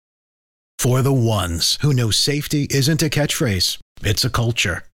For the ones who know safety isn't a catchphrase, it's a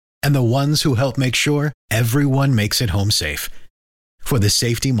culture. And the ones who help make sure everyone makes it home safe. For the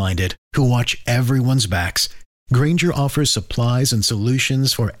safety-minded who watch everyone's backs, Grainger offers supplies and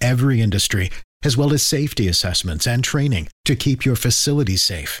solutions for every industry, as well as safety assessments and training to keep your facilities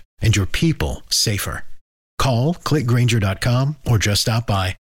safe and your people safer. Call, click Grainger.com, or just stop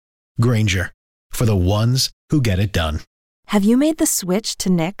by. Grainger, for the ones who get it done. Have you made the switch to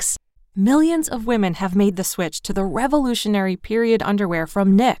Knix? Millions of women have made the switch to the revolutionary period underwear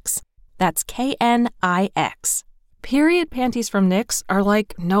from Knix. That's Knix. Period panties from Knix are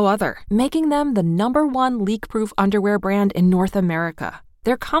like no other, making them the #1 leak-proof underwear brand in North America.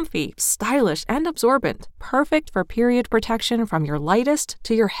 They're comfy, stylish, and absorbent, perfect for period protection from your lightest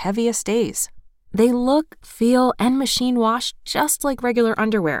to your heaviest days. They look, feel, and machine wash just like regular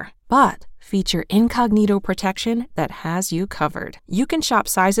underwear, but feature incognito protection that has you covered. You can shop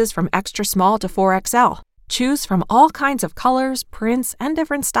sizes from extra small to 4XL. Choose from all kinds of colors, prints, and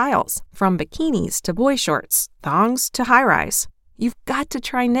different styles, from bikinis to boy shorts, thongs to high-rise. You've got to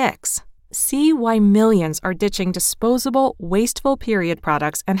try Knix. See why millions are ditching disposable, wasteful period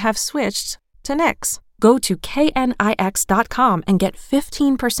products and have switched to Knix. Go to knix.com and get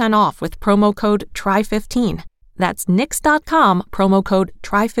 15% off with promo code TRY15. That's knix.com, promo code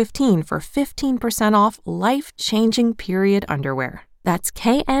TRY15 for 15% off life-changing period underwear. That's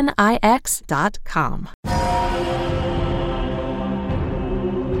knix.com.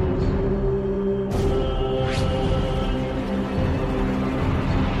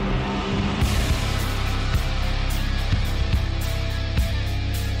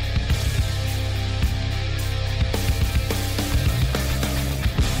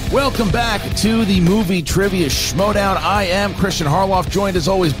 Welcome back to the Movie Trivia Schmodown. I am Christian Harloff, joined as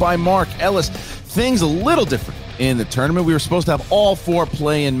always by Mark Ellis. Things a little different in the tournament. We were supposed to have all 4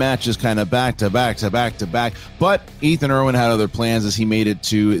 play-in matches kind of back to back, but Ethan Irwin had other plans as he made it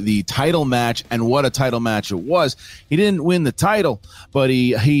to the title match, and what a title match it was. He didn't win the title, but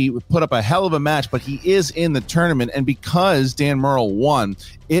he put up a hell of a match, but he is in the tournament, and because Dan Murrell won,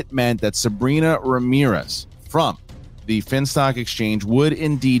 it meant that Sabrina Ramirez from the Finstock Exchange would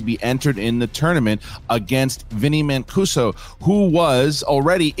indeed be entered in the tournament against Vinny Mancuso, who was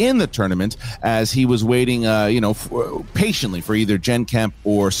already in the tournament as he was waiting, patiently for either Jen Kemp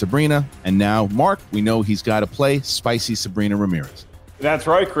or Sabrina. And now, Mark, we know he's got to play spicy Sabrina Ramirez. That's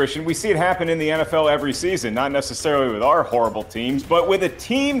right, Christian. We see it happen in the NFL every season, not necessarily with our horrible teams, but with a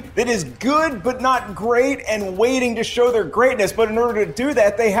team that is good but not great and waiting to show their greatness. But in order to do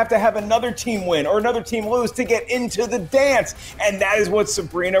that, they have to have another team win or another team lose to get into the dance. And that is what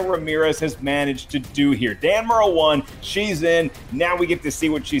Sabrina Ramirez has managed to do here. Dan Murrell won. She's in. Now we get to see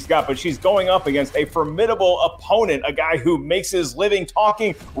what she's got. But she's going up against a formidable opponent, a guy who makes his living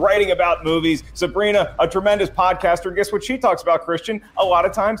talking, writing about movies. Sabrina, a tremendous podcaster. Guess what she talks about, Christian? A lot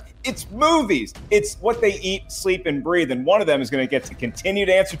of times, it's movies. It's what they eat, sleep, and breathe. And one of them is going to get to continue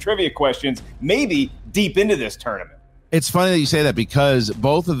to answer trivia questions, maybe deep into this tournament. It's funny that you say that because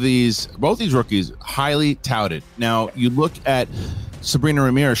both these rookies, highly touted. Now, you look at Sabrina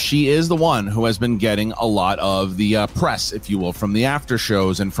Ramirez, she is the one who has been getting a lot of the press, if you will, from the after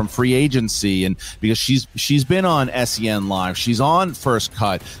shows and from free agency, and because she's been on SEN Live, she's on First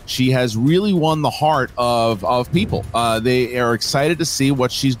Cut, she has really won the heart of people. They are excited to see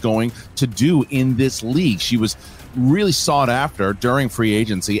what she's going to do in this league. She was really sought after during free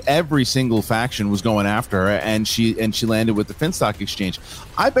agency. Every single faction was going after her, and she landed with the Finstock Exchange.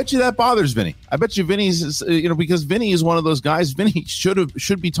 I bet you that bothers Vinny. I bet you Vinny's, because Vinny is one of those guys. Vinny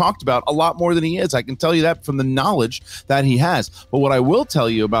should be talked about a lot more than he is. I can tell you that from the knowledge that he has. But what I will tell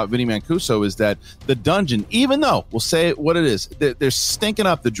you about Vinny Mancuso is that the dungeon, even though we'll say it what it is, they're stinking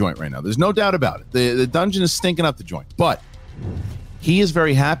up the joint right now. There's no doubt about it. The dungeon is stinking up the joint, but he is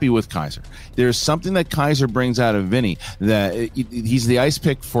very happy with Kaiser. There's something that Kaiser brings out of Vinny that he's the ice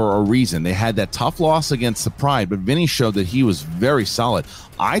pick for a reason. They had that tough loss against the Pride, but Vinny showed that he was very solid.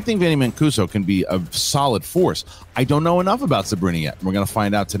 I think Vinny Mancuso can be a solid force. I don't know enough about Sabrina yet. We're going to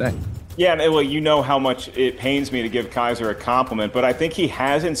find out today. Yeah, and well, you know how much it pains me to give Kaiser a compliment, but I think he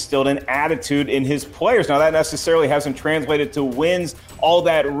has instilled an attitude in his players. Now, that necessarily hasn't translated to wins all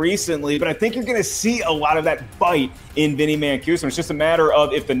that recently, but I think you're going to see a lot of that bite in Vinny Mancuso. It's just a matter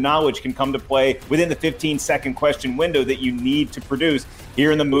of if the knowledge can come to play within the 15-second question window that you need to produce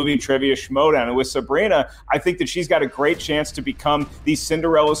here in the Movie Trivia Schmodown. And with Sabrina, I think that she's got a great chance to become the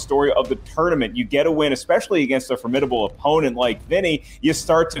Cinderella story of the tournament. You get a win, especially against a formidable opponent like Vinny, you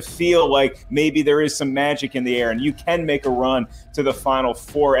start to feel like maybe there is some magic in the air and you can make a run to the Final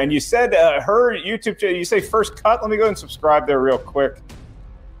Four. And you said her YouTube channel, you say First Cut. Let me go and subscribe there real quick.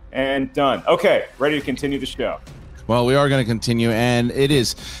 and done. Okay, ready to continue the show. Well, we are going to continue, and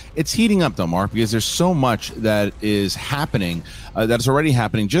it's heating up, though, Mark, because there's so much that is happening, that is already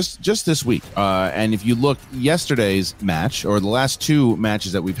happening just this week. And if you look yesterday's match, or the last two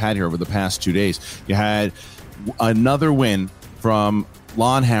matches that we've had here over the past 2 days, you had another win from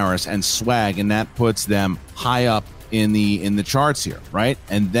Lon Harris and Swag, and that puts them high up in the charts here, right?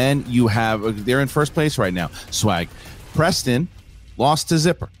 And then you have, they're in first place right now, Swag. Preston lost to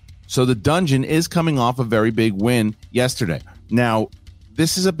Zipper. So the Dungeon is coming off a very big win yesterday. Now,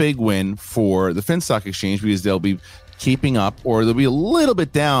 this is a big win for the Finstock Exchange because they'll be keeping up, or they'll be a little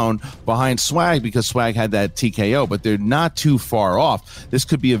bit down behind Swag because Swag had that TKO, but they're not too far off. This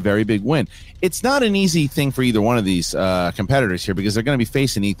could be a very big win. It's not an easy thing for either one of these competitors here because they're going to be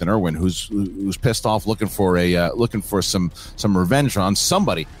facing Ethan Irwin, who's pissed off, looking for some revenge on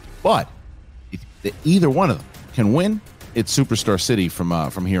somebody. But if either one of them can win, it's Superstar City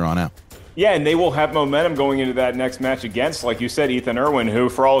from here on out. Yeah, and they will have momentum going into that next match against, like you said, Ethan Irwin, who,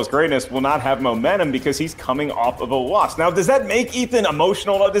 for all his greatness, will not have momentum because he's coming off of a loss. Now, does that make Ethan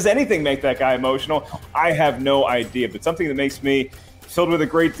emotional? Does anything make that guy emotional? I have no idea, but something that makes me filled with a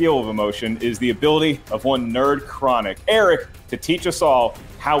great deal of emotion is the ability of one Nerd Chronic, Eric, to teach us all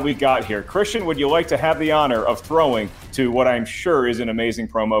how we got here. Christian, would you like to have the honor of throwing to what I'm sure is an amazing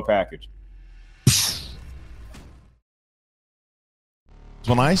promo package?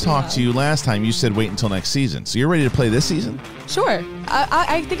 When I talked to you last time, you said wait until next season. So you're ready to play this season? Sure.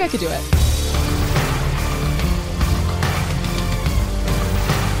 I think I could do it.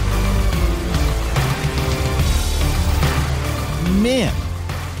 Man,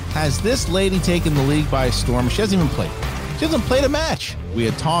 has this lady taken the league by storm? She hasn't even played. She hasn't played a match. We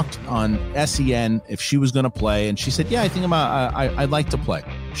had talked on SEN if she was going to play, and she said, yeah, I think I'd like to play.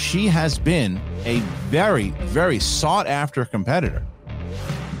 She has been a very, very sought-after competitor.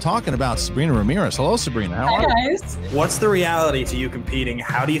 Talking about Sabrina Ramirez. Hello, Sabrina. How are you? Guys. What's the reality to you competing?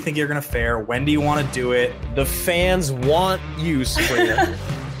 How do you think you're going to fare? When do you want to do it? The fans want you, Sabrina.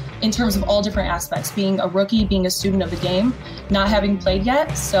 In terms of all different aspects, being a rookie, being a student of the game, not having played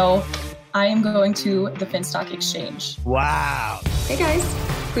yet. So I am going to the Finstock Exchange. Wow. Hey guys,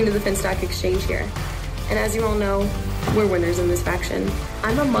 Queen of the Finstock Exchange here. And as you all know, we're winners in this faction.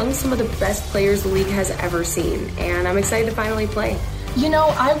 I'm among some of the best players the league has ever seen, and I'm excited to finally play. You know,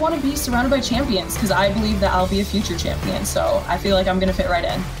 I want to be surrounded by champions because I believe that I'll be a future champion. So I feel like I'm going to fit right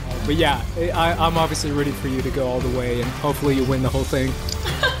in. But yeah, I'm obviously ready for you to go all the way, and hopefully you win the whole thing.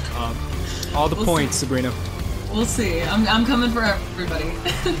 All the points, see. Sabrina. We'll see. I'm coming for everybody.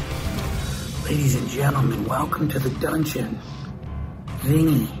 Ladies and gentlemen, welcome to the dungeon.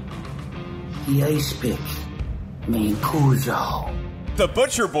 Vinny, the Ice Pick, Mancuso. The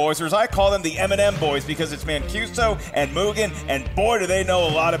Butcher Boys, or as I call them, the M&M Boys, because it's Mancuso and Mugen, and boy, do they know a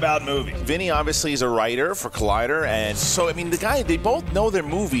lot about movies. Vinny obviously is a writer for Collider, and so, I mean, they both know their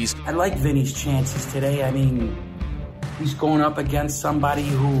movies. I like Vinny's chances today. I mean, he's going up against somebody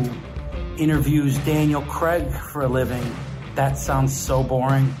who interviews Daniel Craig for a living. That sounds so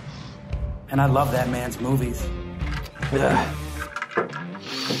boring. And I love that man's movies.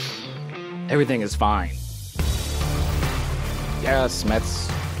 Everything is fine. Yeah, Smets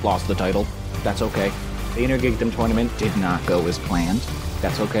lost the title. That's okay. The Inner Geekdom tournament did not go as planned.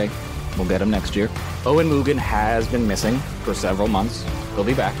 That's okay. We'll get him next year. Owen Mugen has been missing for several months. He'll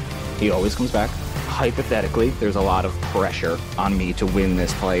be back. He always comes back. Hypothetically, there's a lot of pressure on me to win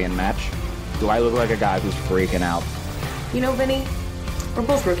this play-in match. Do I look like a guy who's freaking out? You know, Vinny, we're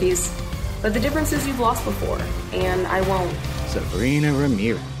both rookies, but the difference is you've lost before, and I won't. Sabrina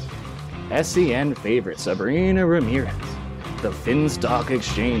Ramirez. SEN favorite, Sabrina Ramirez. The Finstock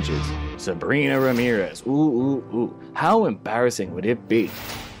Exchanges, Sabrina Ramirez. Ooh, ooh, ooh. How embarrassing would it be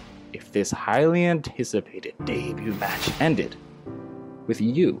if this highly anticipated debut match ended with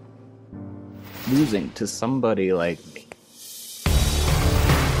you losing to somebody like me?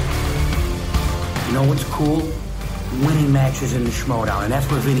 You know what's cool? Winning matches in the Schmodown, and that's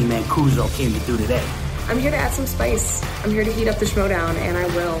what Vinny Mancuso came to do today. I'm here to add some spice. I'm here to heat up the Schmodown, and I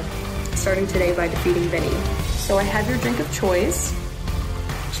will, starting today by defeating Vinny. So I have your drink of choice.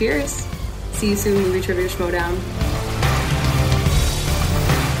 Cheers. See you soon, Movie Trivia Schmodown.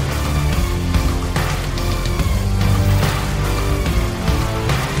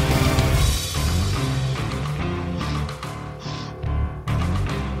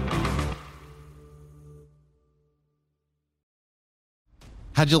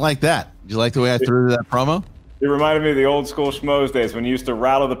 How'd you like that? Did you like the way I threw that promo? It reminded me of the old school schmoes days when you used to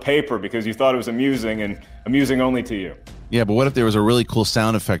rattle the paper because you thought it was amusing and amusing only to you. Yeah, but what if there was a really cool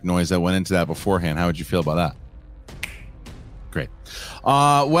sound effect noise that went into that beforehand? How would you feel about that? Great.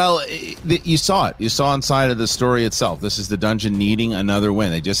 You saw it. You saw inside of the story itself. This is the dungeon needing another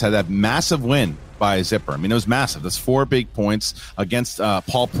win. They just had that massive win by Zipper. I mean, it was massive. That's 4 big points against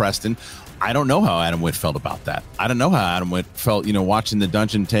Paul Preston. I don't know how Adam Witt felt about that. I don't know how Adam Witt felt, watching the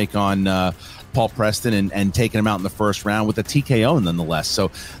dungeon take on Paul Preston and taking him out in the first round with a TKO nonetheless.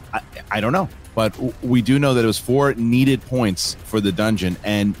 So I don't know. But we do know that it was 4 needed points for the dungeon.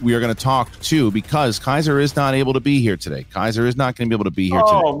 And we are going to talk, too, because Kaiser is not able to be here today. Kaiser is not going to be able to be here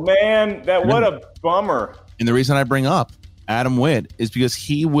today. Oh, man. What a bummer. And the reason I bring up Adam Witt is because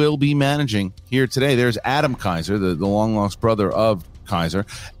he will be managing here today. There's Adam Kaiser, the long-lost brother of Kaiser,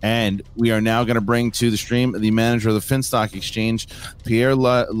 and we are now going to bring to the stream the manager of the Finstock Exchange, Pierre I'm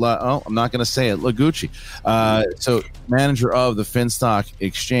not going to say it, Lagucci. So manager of the Finstock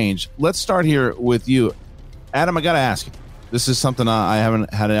Exchange. Let's start here with you, Adam. I got to ask you. This is something I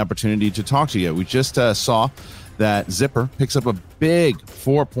haven't had an opportunity to talk to you yet. We just saw that Zipper picks up a big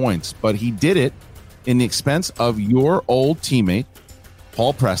 4 points, but he did it in the expense of your old teammate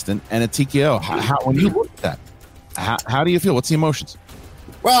Paul Preston and a TKO. When you look at that, how do you feel? What's the emotions?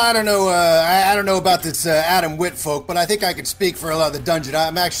 Well, I don't know. I don't know about this Adam Witt folk, but I think I could speak for a lot of the dungeon.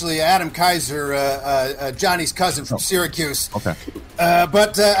 I'm actually Adam Kaiser, Johnny's cousin from Syracuse. Okay.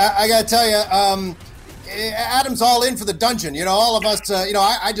 But I got to tell you, Adam's all in for the dungeon. All of us.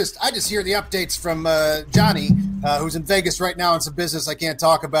 I just hear the updates from Johnny, who's in Vegas right now on some business I can't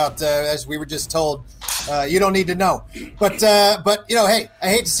talk about, as we were just told. You don't need to know. But hey, I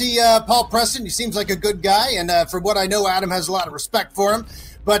hate to see Paul Preston. He seems like a good guy, and from what I know, Adam has a lot of respect for him.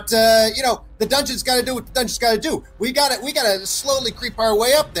 But the dungeon's got to do what the dungeon's got to do. We got to slowly creep our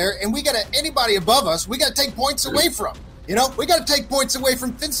way up there, and we got to anybody above us. We got to take points away from. We got to take points away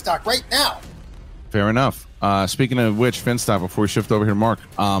from Finstock right now. Fair enough. Speaking of which, Finstock, before we shift over here, Mark,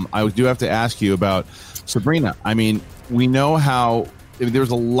 I do have to ask you about Sabrina. I mean, we know how there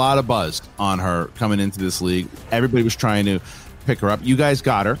was a lot of buzz on her coming into this league. Everybody was trying to pick her up. You guys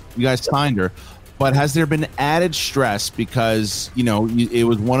got her. You guys signed her. But has there been added stress because, it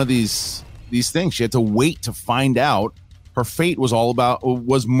was one of these things? She had to wait to find out. Her fate was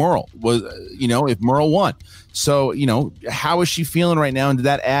Merle. If Merle won. So, how is she feeling right now? And did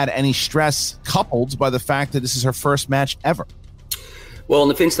that add any stress coupled by the fact that this is her first match ever? Well, in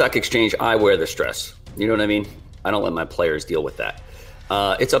the Finstock Exchange, I wear the stress. You know what I mean? I don't let my players deal with that.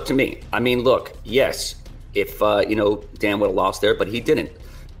 It's up to me. I mean, look, yes, if, Dan would have lost there, but he didn't.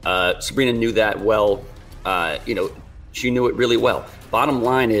 Sabrina knew that well. She knew it really well. Bottom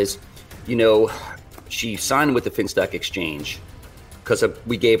line is, she signed with the Finstock Exchange because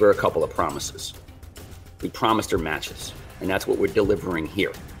we gave her a couple of promises. We promised her matches, and that's what we're delivering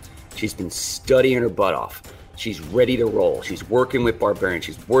here. She's been studying her butt off. She's ready to roll. She's working with Barbarian.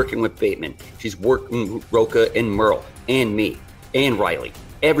 She's working with Bateman. She's working with Roca and Merle and me and Riley,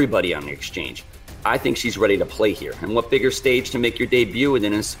 everybody on the exchange. I think she's ready to play here. And what bigger stage to make your debut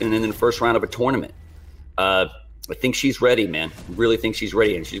than in the first round of a tournament? I think she's ready, man. I really think she's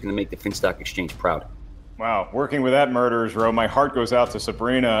ready, and she's going to make the Finstock Exchange proud. Wow, working with that murderer's row, my heart goes out to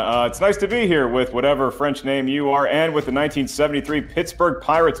Sabrina. It's nice to be here with whatever French name you are and with the 1973 Pittsburgh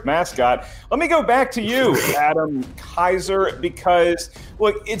Pirates mascot. Let me go back to you, Adam Kaiser, because,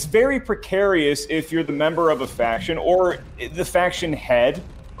 look, it's very precarious if you're the member of a faction or the faction head,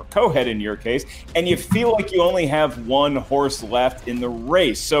 or co-head in your case, and you feel like you only have one horse left in the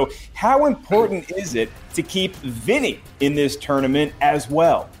race. So how important is it to keep Vinny in this tournament as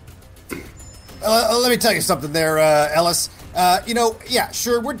well? Let me tell you something there, Ellis.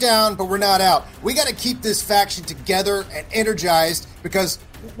 Sure, we're down, but we're not out. We got to keep this faction together and energized because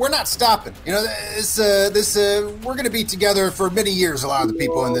we're not stopping. We're going to be together for many years, a lot of the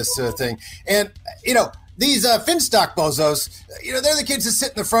people in this thing. And, these Finstock bozos, they're the kids that sit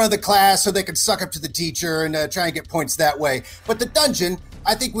in the front of the class so they can suck up to the teacher and try and get points that way. But the dungeon,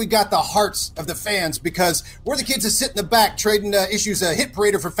 I think we got the hearts of the fans because we're the kids that sit in the back trading issues a hit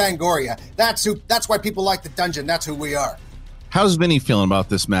parader for Fangoria. That's why people like the dungeon. That's who we are. How's Vinny feeling about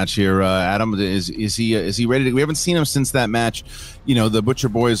this match here, Adam? Is he ready to? We haven't seen him since that match, the Butcher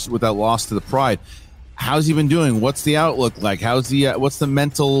Boys with that loss to the Pride. How's he been doing? What's the outlook like? What's the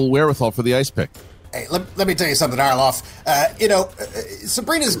mental wherewithal for the ice pick? Hey, let me tell you something, Arloff.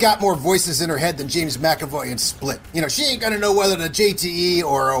 Sabrina's got more voices in her head than James McAvoy and Split. She ain't going to know whether to JTE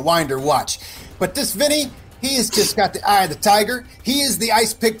or a Winder watch. But this Vinny, he has just got the eye of the tiger. He is the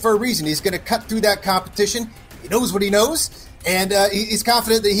ice pick for a reason. He's going to cut through that competition. He knows what he knows, and he's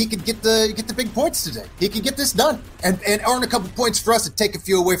confident that he could get the big points today. He could get this done and earn a couple points for us to take a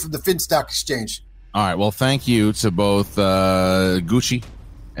few away from the Finstock Exchange. All right, well, thank you to both Gucci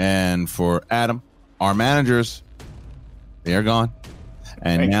and for Adam. Our managers, They are gone.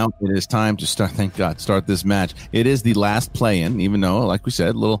 And now it is time to start this match. It is the last play-in, even though, like we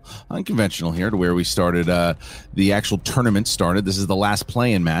said, a little unconventional here to where we started, the actual tournament started. This is the last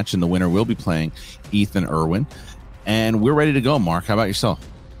play-in match, and the winner will be playing Ethan Irwin. And we're ready to go, Mark. How about yourself?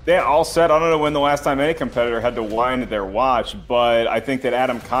 Yeah, all set. I don't know when the last time any competitor had to wind their watch, but I think that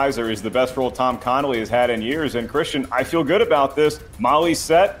Adam Kaiser is the best role Tom Connolly has had in years. And Christian, I feel good about this. Molly's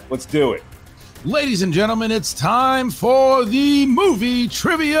set. Let's do it. Ladies and gentlemen, it's time for the Movie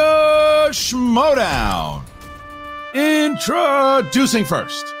Trivia Schmodown. Introducing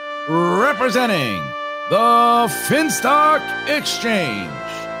first, representing the Finstock Exchange,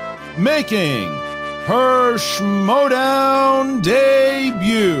 making her Schmodown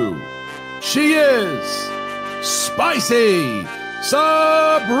debut. She is Spicy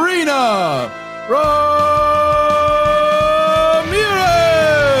Sabrina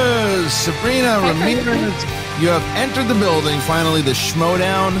Sabrina Ramirez, you have entered the building, finally, the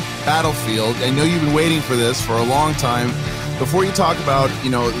Schmodown battlefield. I know you've been waiting for this for a long time. Before you talk about,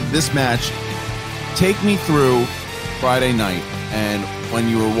 this match, take me through Friday night and when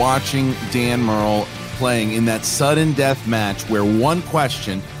you were watching Dan Murrell playing in that sudden death match where one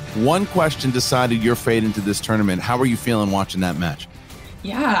question decided your fate into this tournament. How were you feeling watching that match?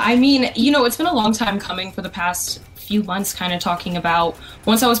 Yeah, I mean, it's been a long time coming for the past few months, kind of talking about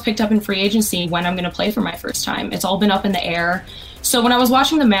once I was picked up in free agency, when I'm going to play for my first time. It's all been up in the air. So when I was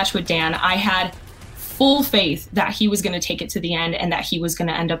watching the match with Dan, I had full faith that he was going to take it to the end and that he was going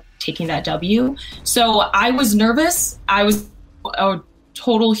to end up taking that W. So I was nervous. I was a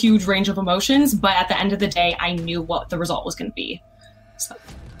total huge range of emotions, but at the end of the day, I knew what the result was going to be. So.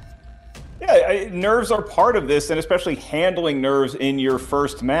 Yeah, nerves are part of this, and especially handling nerves in your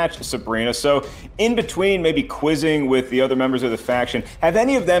first match, Sabrina. So in between maybe quizzing with the other members of the faction, have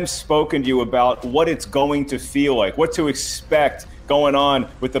any of them spoken to you about what it's going to feel like, what to expect going on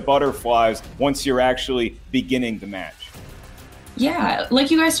with the butterflies once you're actually beginning the match? Yeah,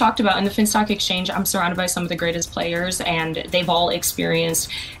 like you guys talked about, in the Finstock Exchange, I'm surrounded by some of the greatest players, and they've all experienced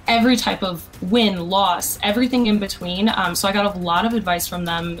every type of win, loss, everything in between. So I got a lot of advice from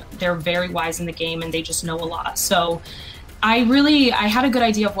them. They're very wise in the game, and they just know a lot. So I had a good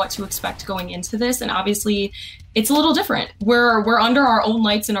idea of what to expect going into this, and obviously it's a little different. We're under our own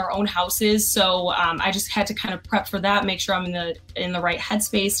lights in our own houses, so I just had to kind of prep for that, make sure I'm in the right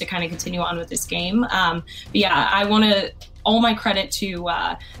headspace to kind of continue on with this game. But yeah, I want to all my credit to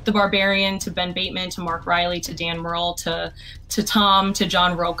the Barbarian, to Ben Bateman, to Mark Riley, to Dan Murrell, to Tom, to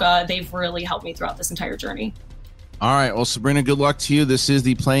John Roca. They've really helped me throughout this entire journey. All right, well, Sabrina, good luck to you. This is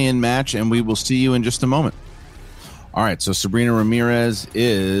the play-in match, and we will see you in just a moment. All right, so Sabrina Ramirez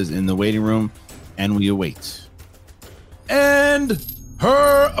is in the waiting room, and we await. And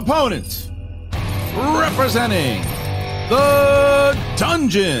her opponent, representing the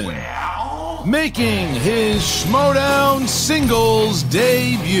Dungeon, making his Schmodown singles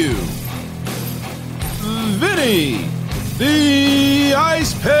debut, Vinny, the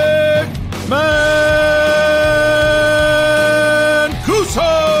Ice Pick Mancuso.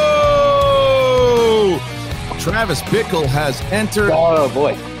 Travis Bickle has entered. Oh,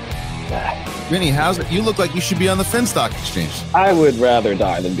 boy. Vinny, how's it? You look like you should be on the Finstock Exchange. I would rather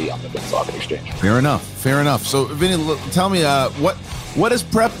die than be on the Finstock Exchange. Fair enough. So, Vinny, tell me, what has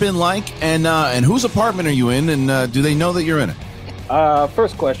prep been like, and whose apartment are you in, and do they know that you're in it?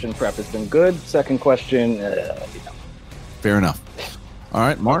 First question, prep has been good. Second question, Fair enough. All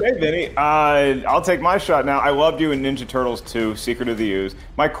right, Mark. Okay, Vinny, I'll take my shot now. I loved you in Ninja Turtles 2, Secret of the Ooze.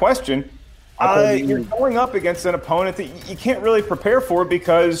 My question, you're going up against an opponent that you can't really prepare for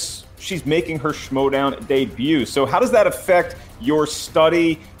because she's making her Schmodown debut. So how does that affect your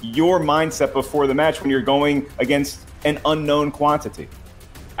study, your mindset before the match when you're going against an unknown quantity?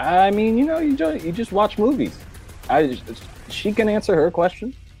 I mean, you just watch movies. She can answer her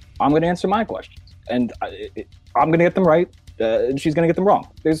questions. I'm going to answer my questions. And I'm going to get them right. And she's going to get them wrong.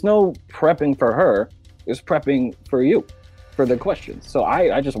 There's no prepping for her. There's prepping for you, for the questions. So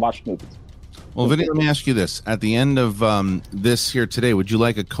I just watched movies. Well, Vinny, let me ask you this. At the end of this here today, would you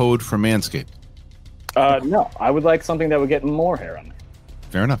like a code for Manscaped? No, I would like something that would get more hair on there.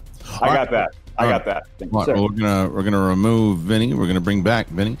 Fair enough. I got that. Right, well, we're gonna remove Vinny. We're gonna bring back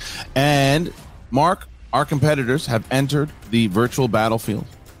Vinny. And Mark, our competitors have entered the virtual battlefield.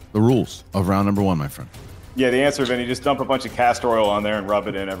 The rules of round number 1, my friend. Yeah, the answer, Vinny, just dump a bunch of castor oil on there and rub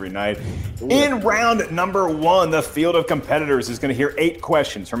it in every night. In round number 1, the field of competitors is going to hear 8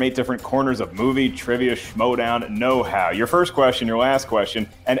 questions from 8 different corners of movie, trivia, Schmodown, know-how. Your first question, your last question,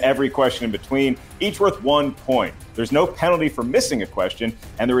 and every question in between, each worth 1 point. There's no penalty for missing a question,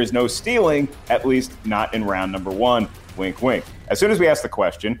 and there is no stealing, at least not in round number 1. Wink, wink. As soon as we ask the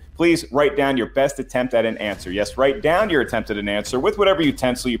question, please write down your best attempt at an answer. Yes, write down your attempt at an answer with whatever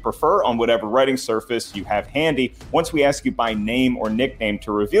utensil you prefer on whatever writing surface you have handy. Once we ask you by name or nickname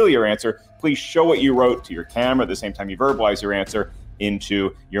to reveal your answer, please show what you wrote to your camera at the same time you verbalize your answer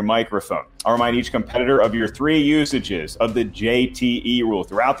into your microphone. I'll remind each competitor of your 3 usages of the JTE rule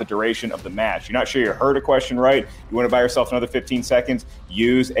throughout the duration of the match. You're not sure you heard a question right, you want to buy yourself another 15 seconds,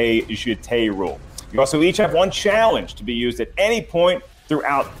 use a JTE rule. You also each have 1 challenge to be used at any point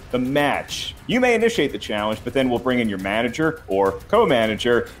throughout the match. You may initiate the challenge, but then we'll bring in your manager or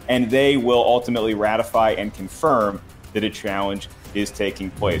co-manager, and they will ultimately ratify and confirm that a challenge is taking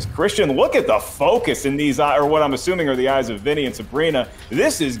place. Christian, look at the focus in these eyes, or what I'm assuming are the eyes of Vinny and Sabrina.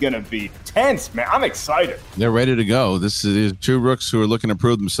 This is going to be tense, man. I'm excited. They're ready to go. This is 2 rooks who are looking to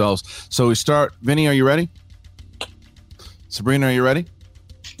prove themselves. So we start. Vinny, are you ready? Sabrina, are you ready?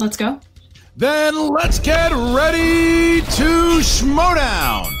 Let's go. Then let's get ready to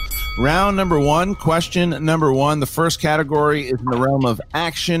Schmodown. Round number 1, question number 1. The first category is in the realm of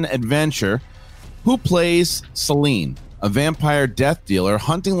action adventure. Who plays Selene, a vampire death dealer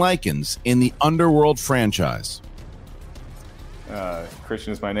hunting lichens in the Underworld franchise?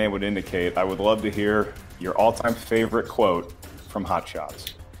 Christian, as my name would indicate, I would love to hear your all-time favorite quote from Hot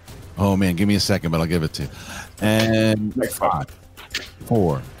Shots. Oh, man, give me a second, but I'll give it to you. And 5,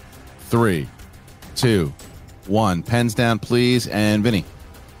 4, 3, 2, 1. Pens down, please. And Vinny.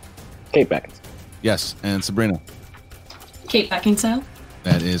 Kate Beckinsale. Yes. And Sabrina. Kate Beckinsale.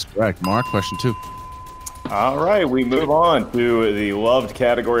 That is correct. Mark, question 2. All right, we move on to the loved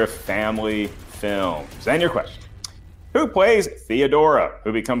category of family films. And your question. Who plays Theodora,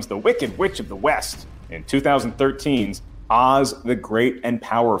 who becomes the Wicked Witch of the West in 2013's Oz the Great and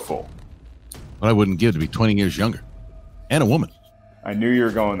Powerful? What I wouldn't give to be 20 years younger. And a woman. I knew you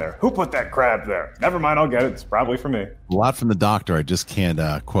were going there. Who put that crab there? Never mind, I'll get it. It's probably for me. A lot from the doctor. I just can't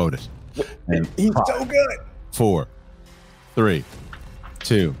quote it. And he's so good. 4, 3,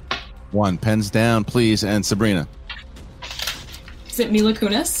 2, 1. Pens down, please. And Sabrina. Is it Mila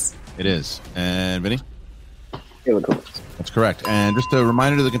Kunis? It is. And Vinny? Mila Kunis. That's correct. And just a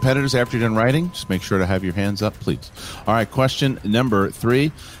reminder to the competitors, after you're done writing, just make sure to have your hands up, please. All right, question number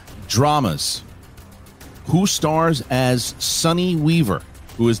 3. Dramas. Who stars as Sonny Weaver,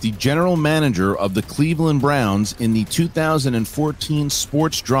 who is the general manager of the Cleveland Browns in the 2014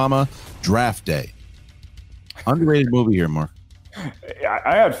 sports drama Draft Day? Underrated movie here, Mark.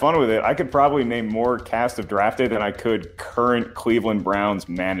 I had fun with it. I could probably name more cast of Draft Day than I could current Cleveland Browns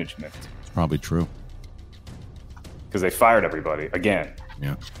management. It's probably true. Because they fired everybody again.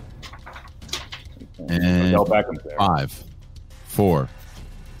 Yeah. And 5, 4,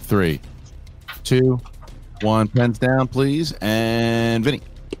 3, 2, 1. Pens down, please. And Vinny.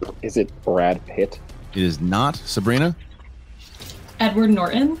 Is it Brad Pitt? It is not. Sabrina? Edward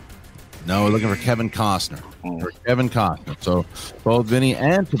Norton? No, we're looking for Kevin Costner. For Kevin Costner. So both Vinny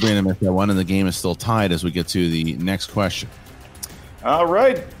and Sabrina missed that one, and the game is still tied as we get to the next question. All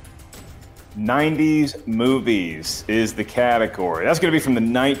right. 90s movies is the category. That's going to be from the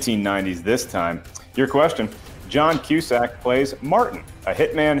 1990s this time. Your question. John Cusack plays Martin, a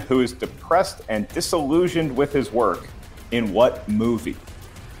hitman who is depressed and disillusioned with his work. In what movie?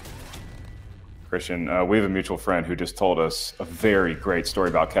 Christian, we have a mutual friend who just told us a very great story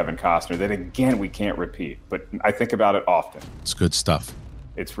about Kevin Costner that, again, we can't repeat, but I think about it often. It's good stuff.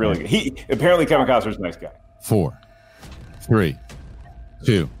 It's really good. Apparently Kevin Costner's a nice guy. 4, 3,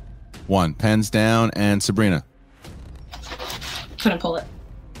 2, 1. Pens down. And Sabrina. Couldn't pull it.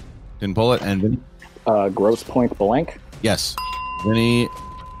 Didn't pull it. And Vinny? Grosse Pointe Blank. Yes. Vinny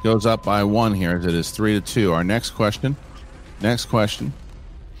goes up by 1 here. It is 3-2. Our next question.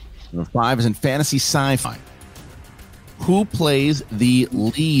 Number 5 is in fantasy sci-fi. Who plays the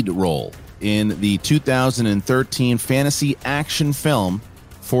lead role in the 2013 fantasy action film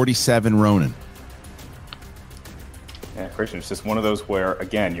 47 Ronin? Yeah, Christian, it's just one of those where,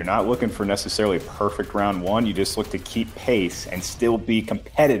 again, you're not looking for necessarily a perfect round 1. You just look to keep pace and still be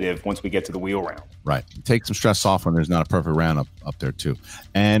competitive once we get to the wheel round. Right. Take some stress off when there's not a perfect round up there, too.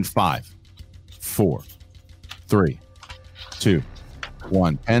 And 5, 4, 3, 2,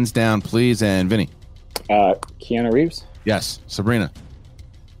 1. Pens down, please. And Vinny. Keanu Reeves. Yes. Sabrina.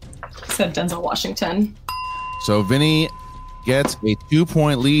 Said Denzel Washington. So Vinny gets a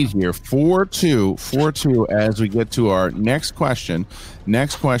 2-point lead here, 4-2 as we get to our next question.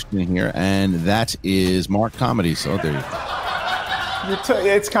 Next question here, and that is Mark Comedy. So there you go.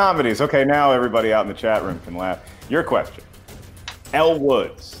 It's comedies. Okay, now everybody out in the chat room can laugh. Your question. Elle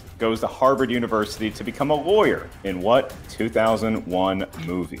Woods goes to Harvard University to become a lawyer in what 2001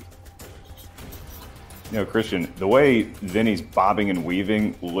 movie? You know, Christian, the way Vinny's bobbing and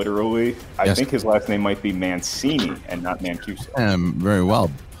weaving, literally, I think his last name might be Mancini and not Mancuso. Very well.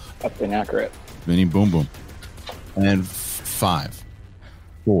 That's inaccurate. Vinny Boom Boom. And 5,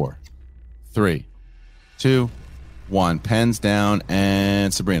 4, 3, 2, 1. Pens down,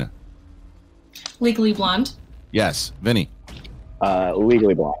 and Sabrina. Legally Blonde. Yes, Vinny.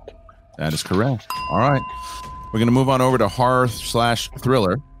 Legally Blonde. That is correct. All right. We're going to move on over to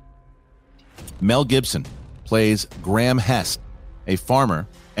horror/thriller. Mel Gibson plays Graham Hess, a farmer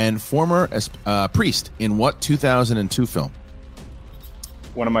and former priest in what 2002 film?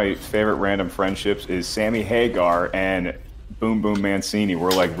 One of my favorite random friendships is Sammy Hagar and Boom Boom Mancini.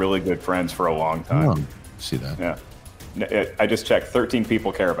 We're like really good friends for a long time. Oh, see that? Yeah. I just checked. 13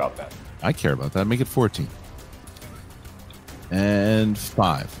 people care about that. I care about that. Make it 14. And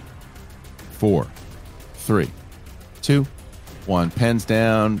 5, 4, 3, 2, 1. Pens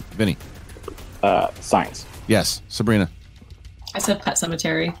down. Vinny. Science. Yes. Sabrina. I said Pet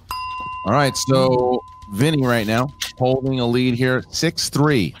Cemetery. All right. So Vinny right now holding a lead here.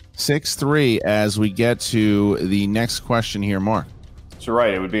 6-3. 6-3 as we get to the next question here, Mark. So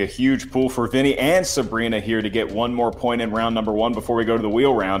right, it would be a huge pool for Vinny and Sabrina here to get one more point in round number 1 before we go to the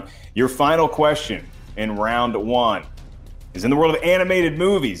wheel round. Your final question in round 1 is in the world of animated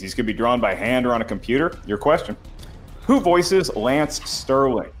movies. These could be drawn by hand or on a computer. Your question: who voices Lance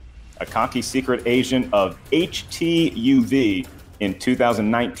Sterling, a cocky secret agent of HTUV in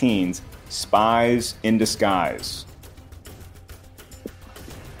 2019's Spies in Disguise?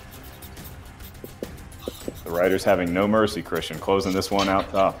 The writer's having no mercy, Christian, closing this one out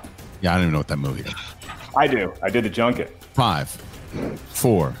top. Yeah, I don't even know what that movie is. I do. I did the junket. 5,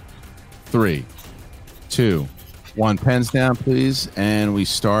 4, 3, 2, 1. Pens down, please. And we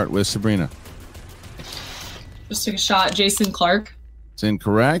start with Sabrina. Just took a shot. Jason Clarke. It's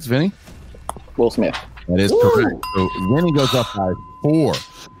incorrect. Vinny? Will Smith. That is correct. So Vinny goes up by 4.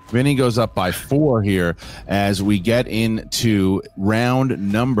 Vinny goes up by 4 here as we get into round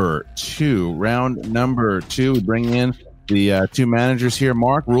number 2. Round number 2, we bring in the 2 managers here.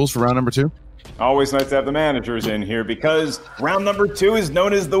 Mark, rules for round number 2? Always nice to have the managers in here because round number 2 is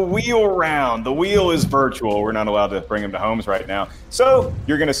known as the wheel round. The wheel is virtual. We're not allowed to bring them to homes right now. So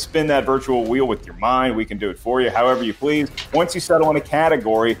you're going to spin that virtual wheel with your mind. We can do it for you however you please. Once you settle on a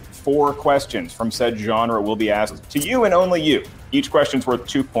category, 4 questions from said genre will be asked to you and only you. Each question's worth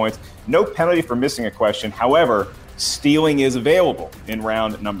 2 points. No penalty for missing a question. However, stealing is available in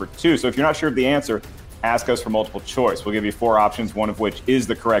round number 2. So if you're not sure of the answer, ask us for multiple choice. We'll give you 4 options, one of which is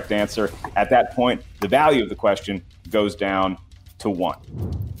the correct answer. At that point, the value of the question goes down to 1.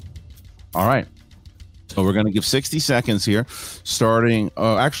 All right. So we're going to give 60 seconds here, starting.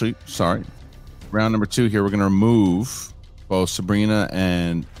 Round number 2 here. We're going to remove both Sabrina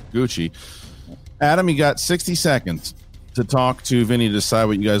and Gucci. Adam, you got 60 seconds to talk to Vinny to decide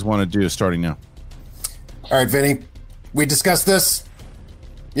what you guys want to do starting now. All right, Vinny. We discussed this.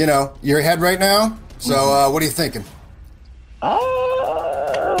 You know, you're ahead right now. So, what are you thinking?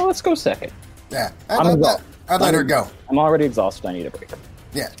 Let's go second. Yeah, I'd let her go. I'm already exhausted. I need a break.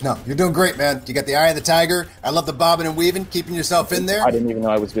 Yeah, no, you're doing great, man. You got the eye of the tiger. I love the bobbing and weaving, keeping yourself in there. I didn't even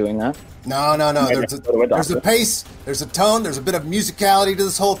know I was doing that. No. There's a pace, there's a tone, there's a bit of musicality to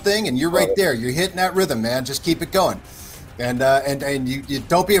this whole thing, and you're right there. You're hitting that rhythm, man. Just keep it going. And you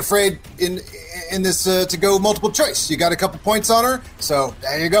don't be afraid in this to go multiple choice. You got a couple points on her, so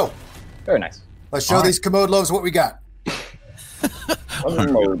there you go. Very nice. Let's show these commode loaves what we got.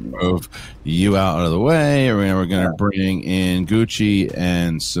 Move you out of the way. We're going to bring in Gucci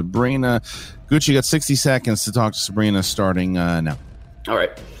and Sabrina. Gucci got 60 seconds to talk to Sabrina starting now. All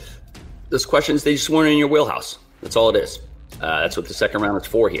right. Those questions, they just weren't in your wheelhouse. That's all it is. That's what the second round is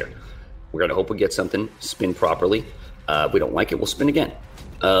for here. We're going to hope we get something, spin properly. If we don't like it, we'll spin again.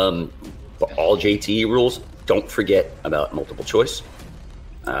 For all JTE rules, don't forget about multiple choice.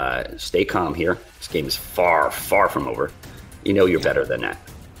 Stay calm here. This game is far, far from over. You know you're better than that,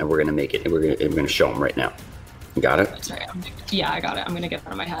 and we're gonna make it. And we're gonna show them right now. You got it? Sorry. Yeah, I got it. I'm gonna get it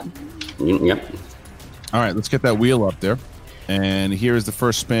out of my head. Yep. All right, let's get that wheel up there. And here is the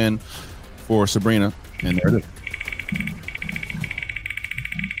first spin for Sabrina, and there it is.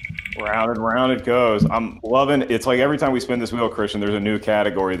 Round and round it goes. I'm loving it. It's like every time we spin this wheel, Christian, there's a new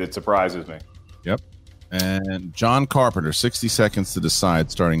category that surprises me. Yep. And John Carpenter, 60 seconds to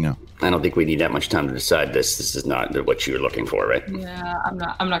decide starting now. I don't think we need that much time to decide this. This is not what you're looking for, right? Yeah, I'm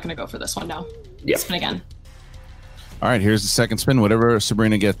not gonna go for this one now. Yeah. Spin again. All right, here's the second spin. Whatever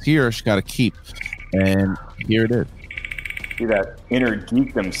Sabrina gets here, she's got to keep. And here it is. See that inner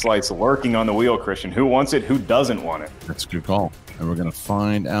geekdom slice lurking on the wheel, Christian. Who wants it? Who doesn't want it? That's a good call. And we're going to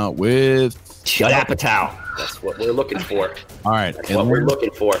find out with Judd Apatow. That's what we're looking for. All right. That's what we're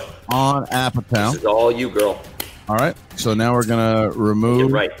looking for. On Apatow. This is all you, girl. All right. So now we're going to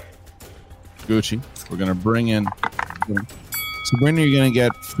remove right. Gucci. We're going to bring in Sabrina. You're going to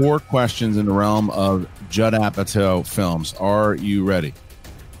get 4 questions in the realm of Judd Apatow films. Are you ready?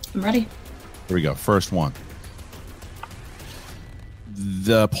 I'm ready. Here we go. First one.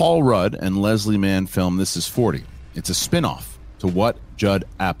 The Paul Rudd and Leslie Mann film This Is 40. It's a spin-off to what Judd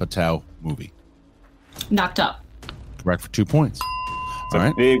Apatow movie? Knocked Up. Correct for 2 points. It's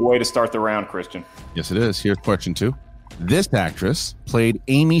a big way to start the round, Christian. Yes, it is. Here's question 2. This actress played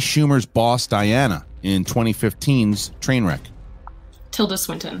Amy Schumer's boss, Diana, in 2015's Trainwreck. Tilda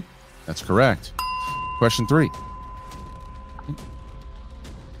Swinton. That's correct. Question 3.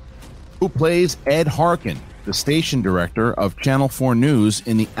 Who plays Ed Harkin, the station director of Channel 4 News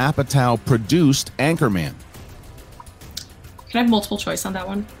in the Apatow-produced Anchorman? Can I have multiple choice on that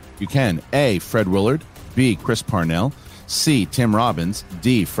one? You can. A, Fred Willard. B, Chris Parnell. C, Tim Robbins.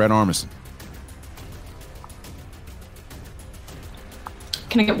 D, Fred Armisen.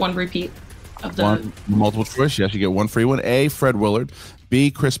 Can I get one repeat of the... One multiple choice. Yes, you get one free one. A, Fred Willard. B,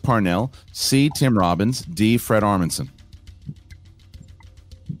 Chris Parnell. C, Tim Robbins. D, Fred Armisen.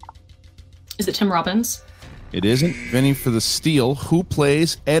 Is it Tim Robbins? It isn't. Vinny for the steal. Who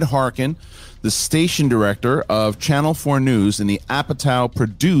plays Ed Harkin, the station director of Channel 4 News in the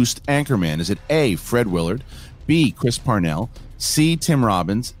Apatow-produced Anchorman? Is it A, Fred Willard, B, Chris Parnell, C, Tim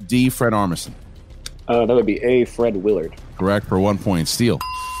Robbins, D, Fred Armisen? That would be A, Fred Willard. Correct for 1 point. Steal.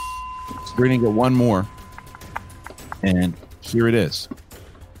 We're going to get one more. And here it is.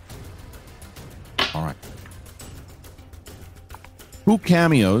 All right. Who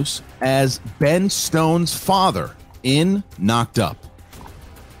cameos as Ben Stone's father in Knocked Up?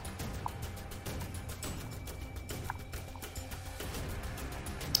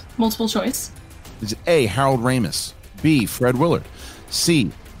 Multiple choice. Is it A, Harold Ramis, B, Fred Willard,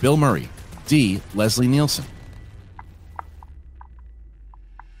 C, Bill Murray, D, Leslie Nielsen?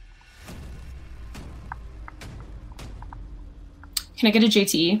 Can I get a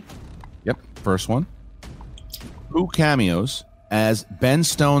JTE? Yep, first one. Who cameos as Ben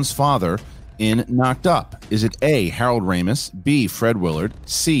Stone's father in Knocked Up? Is it A, Harold Ramis, B, Fred Willard,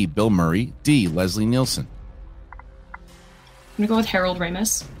 C, Bill Murray, D, Leslie Nielsen? I'm going to go with Harold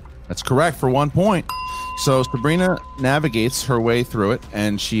Ramis. That's correct for 1 point. So Sabrina navigates her way through it,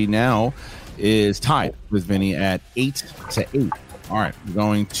 and she now is tied with Vinny at 8-8. All right, we're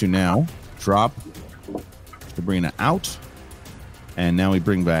going to now drop Sabrina out, and now we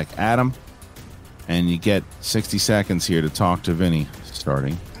bring back Adam, and you get 60 seconds here to talk to Vinny,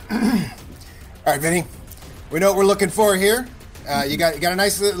 starting. All right, Vinny, we know what we're looking for here. You got a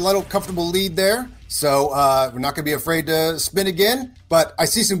nice little comfortable lead there. So we're not going to be afraid to spin again, but I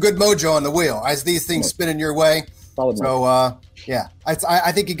see some good mojo on the wheel as these things spinning your way. So yeah, I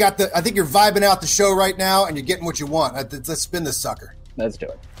think I think you're vibing out the show right now, and you're getting what you want. Let's spin this sucker. Let's do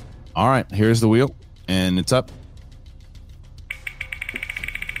it. All right, here's the wheel, and it's up.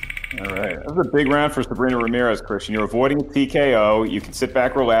 All right, this is a big round for Sabrina Ramirez, Christian. You're avoiding a TKO. You can sit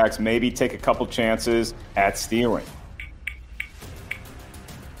back, relax, maybe take a couple chances at stealing.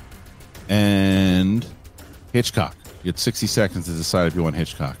 And Hitchcock. You get 60 seconds to decide if you want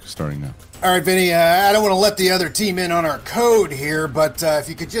Hitchcock, starting now. All right, Vinny, I don't want to let the other team in on our code here, but if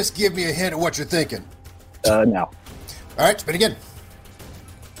you could just give me a hint of what you're thinking. No. All right, spin again.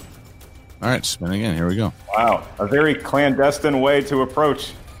 All right, spin again. Here we go. Wow, a very clandestine way to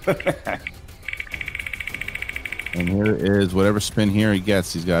approach. And here is whatever spin here he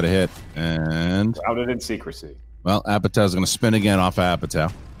gets, he's got to hit. And shrouded in secrecy. Well, Apatow's going to spin again off of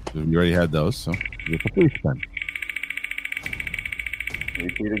Apatow. We already had those, so it's a free spin.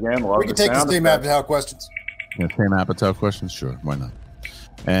 Repeat again. Love we can take the same Apatow questions. Yeah, same Apatow questions? Sure, why not?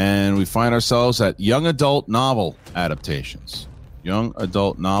 And we find ourselves at young adult novel adaptations. Young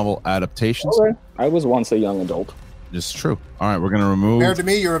adult novel adaptations. Okay. I was once a young adult. It's true. All right, we're going to remove... Compared to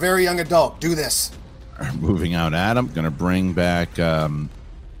me, you're a very young adult. Do this. Moving out Adam. Going to bring back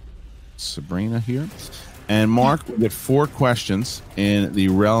Sabrina here. And Mark, we get 4 questions in the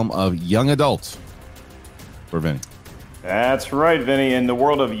realm of young adult for Vinny. That's right, Vinny. In the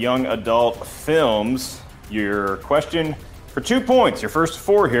world of young adult films, your question for 2 points, your first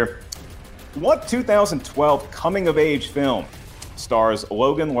 4 here. What 2012 coming-of-age film stars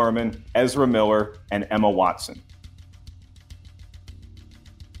Logan Lerman, Ezra Miller, and Emma Watson?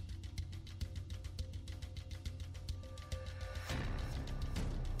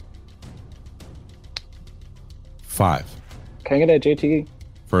 Five. Can I get a JTE?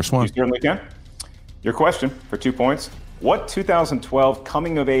 First one. You certainly can. Your question for 2 points. What 2012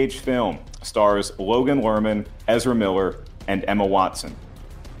 coming-of-age film stars Logan Lerman, Ezra Miller, and Emma Watson?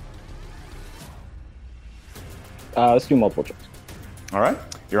 Let's do multiple choice. All right.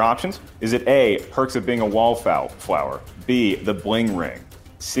 Your options. Is it A, Perks of Being a Wallflower, B, The Bling Ring,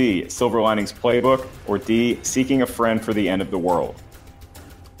 C, Silver Linings Playbook, or D, Seeking a Friend for the End of the World?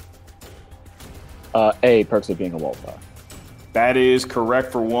 A, Perks of Being a Wallflower. That is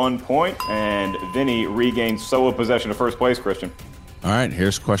correct for 1 point, and Vinny regains solo possession of first place, Christian. All right,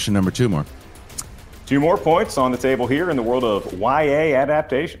 here's question number 2, Mark. 2 more points on the table here in the world of YA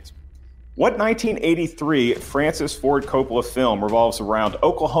adaptations. What 1983 Francis Ford Coppola film revolves around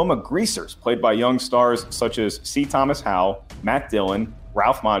Oklahoma greasers played by young stars such as C. Thomas Howell, Matt Dillon,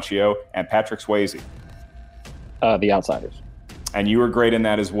 Ralph Macchio, and Patrick Swayze? The Outsiders. And you were great in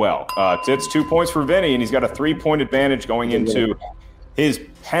that as well. It's 2 points for Vinny, and he's got a 3-point advantage going into his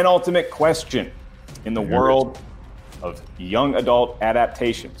penultimate question in the world of young adult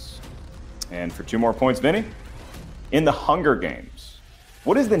adaptations. And for 2 more points, Vinny, in The Hunger Games,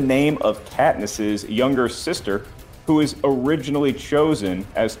 what is the name of Katniss's younger sister who is originally chosen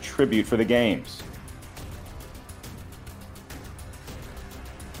as tribute for the games?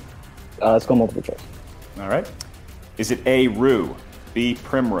 Let's go multiple choice. All right. Is it A, Rue, B,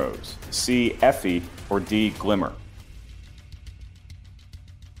 Primrose, C, Effie, or D, Glimmer?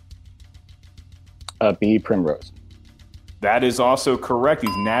 B, Primrose. That is also correct.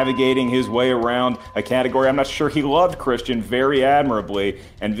 He's navigating his way around a category I'm not sure he loved, Christian, very admirably.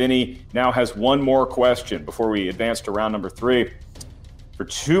 And Vinny now has 1 more question before we advance to round number 3. For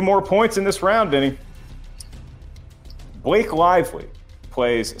 2 more points in this round, Vinny. Blake Lively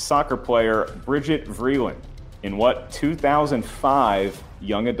plays soccer player Bridget Vreeland in what 2005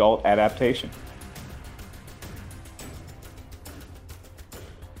 young adult adaptation?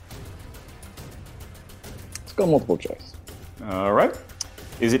 Let's go multiple choice. All right.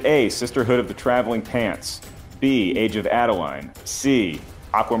 Is it A, Sisterhood of the Traveling Pants, B, Age of Adeline, C,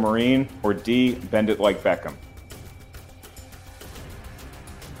 Aquamarine, or D, Bend It Like Beckham?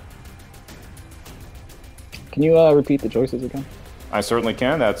 Can you repeat the choices again? I certainly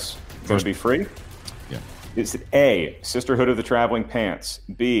can. That's going to be free. Yeah. Is it A, Sisterhood of the Traveling Pants,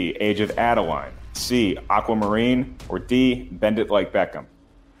 B, Age of Adeline, C, Aquamarine, or D, Bend It Like Beckham?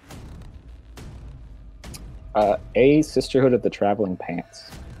 A, Sisterhood of the Traveling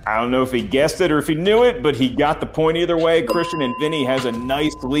Pants. I don't know if he guessed it or if he knew it, but he got the point either way. Christian, and Vinny has a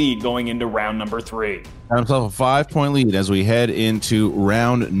nice lead going into round number 3. Got himself a 5-point lead as we head into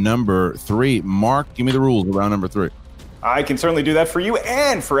round number 3. Mark, give me the rules of round number 3. I can certainly do that for you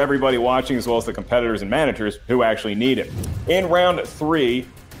and for everybody watching, as well as the competitors and managers who actually need it. In round 3,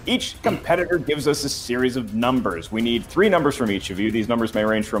 each competitor gives us a series of numbers. We need 3 numbers from each of you. These numbers may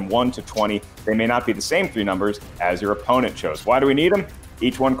range from 1 to 20. They may not be the same 3 numbers as your opponent chose. Why do we need them?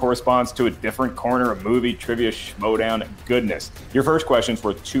 Each one corresponds to a different corner of movie, trivia, schmodown goodness. Your first question is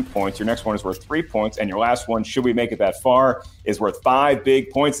worth 2 points. Your next one is worth 3 points. And your last one, should we make it that far, is worth 5 big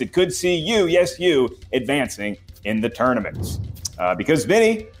points that could see you, yes, you, advancing in the tournament. Because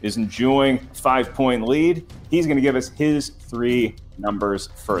Vinny is enjoying a 5-point lead, he's going to give us his 3 numbers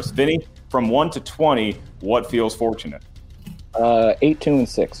first. Vinny, from 1 to 20, what feels fortunate? 8, 2, and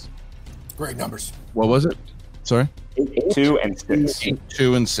 6. Great numbers. What was it? Sorry? 8, 2, and 6. 8,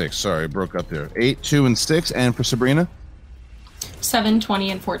 2, and 6. Sorry, broke up there. 8, 2, and 6. And for Sabrina? 7,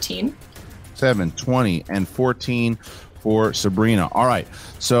 20, and 14. 7, 20, and 14 for Sabrina. All right.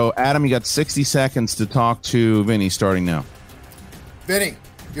 So, Adam, you got 60 seconds to talk to Vinny starting now. Vinny,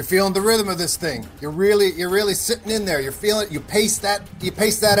 you're feeling the rhythm of this thing. You're really sitting in there. You're feeling it. You pace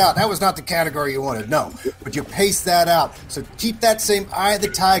that out. That was not the category you wanted, no. But you pace that out. So keep that same eye of the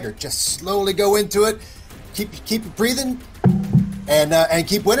tiger. Just slowly go into it. Keep breathing and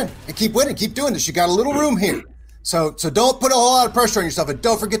keep winning. And keep winning. Keep doing this. You got a little room here. So don't put a whole lot of pressure on yourself, and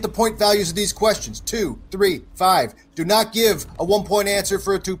don't forget the point values of these questions. 2, 3, 5. Do not give a 1-point answer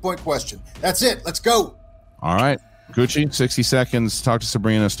for a 2-point question. That's it. Let's go. All right. Gucci, 60 seconds. Talk to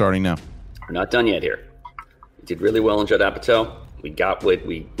Sabrina starting now. We're not done yet here. We did really well in Judd Apatow. We got what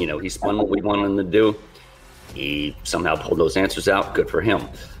he spun what we wanted him to do. He somehow pulled those answers out. Good for him.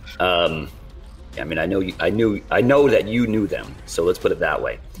 I know that you knew them. So let's put it that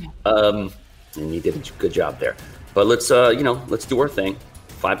way. And he did a good job there. But let's do our thing.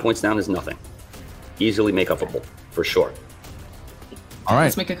 5 points down is nothing. Easily make upable, for sure. All right.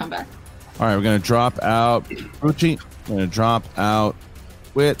 Let's make a comeback. All right, we're going to drop out Gucci. We're going to drop out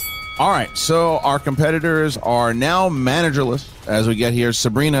Wit. All right, so our competitors are now managerless as we get here.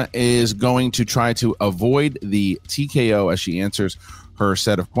 Sabrina is going to try to avoid the TKO as she answers her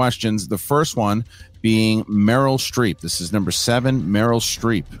set of questions. The first one being Meryl Streep. This is number 7, Meryl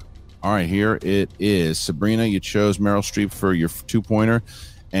Streep. All right, here it is. Sabrina, you chose Meryl Streep for your 2-pointer.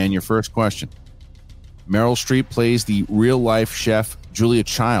 And your first question. Meryl Streep plays the real-life chef Julia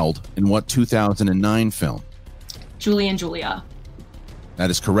Child in what 2009 film? Julie and Julia. That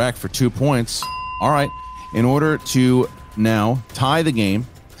is correct for 2 points. All right. In order to now tie the game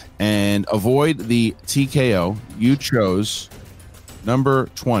and avoid the TKO, you chose number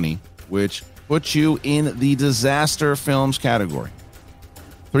 20, which puts you in the disaster films category.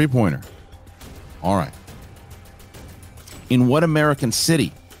 3-pointer. All right. In what American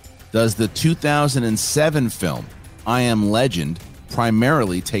city does the 2007 film I Am Legend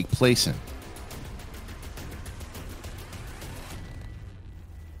primarily take place in?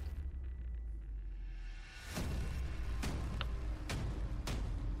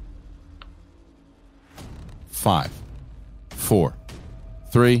 Five, 4,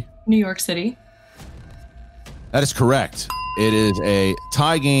 3. New York City. That is correct. It is a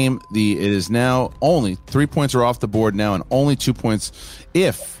tie game. It is now only 3 points are off the board now, and only 2 points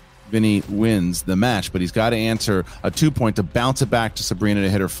if Vinny wins the match. But he's got to answer a 2-point to bounce it back to Sabrina to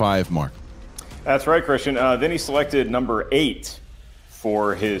hit her 5 mark. That's right, Christian. Vinny selected number 8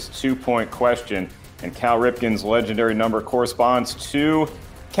 for his 2-point question, and Cal Ripken's legendary number corresponds to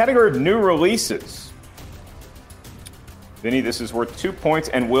category of new releases. Vinny, this is worth 2 points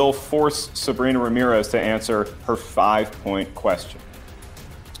and will force Sabrina Ramirez to answer her 5-point question.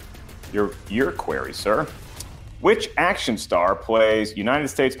 Your query, sir. Which action star plays United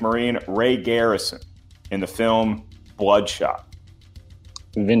States Marine Ray Garrison in the film Bloodshot?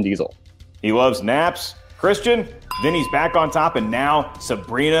 Vin Diesel. He loves naps. Christian, Vinny's back on top, and now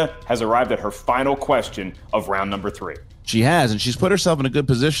Sabrina has arrived at her final question of round number 3. She has, and she's put herself in a good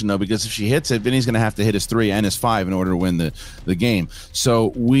position, though, because if she hits it, Vinny's going to have to hit his 3 and his 5 in order to win the game. So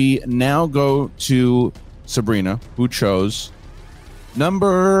we now go to Sabrina, who chose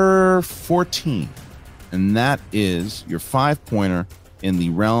number 14, and that is your 5-pointer in the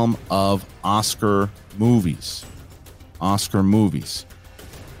realm of Oscar movies. Oscar movies.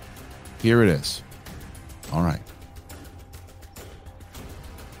 Here it is. All right.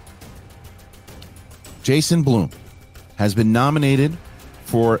 Jason Blum has been nominated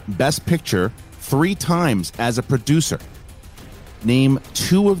for Best Picture 3 times as a producer. Name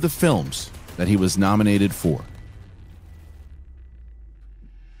 2 of the films that he was nominated for.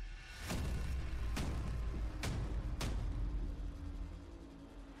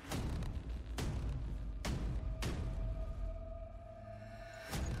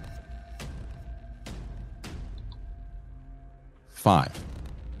 Five.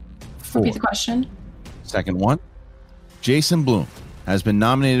 4. Repeat the question. Second one. Jason Blum has been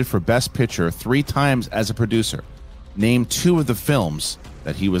nominated for Best Picture 3 times as a producer. Name 2 of the films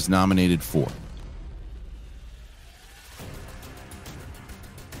that he was nominated for.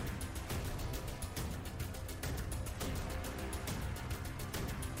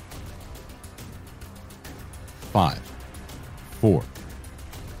 Five, 4,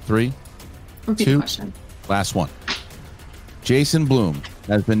 3, Repeat 2. the question. Last one. Jason Blum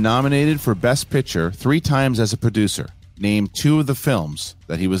has been nominated for Best Picture 3 times as a producer. Name 2 of the films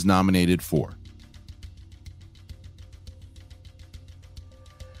that he was nominated for.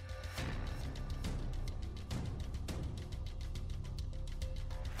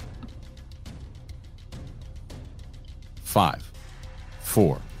 Five,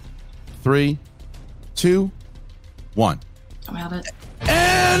 4, 3, 2, 1. Don't have it.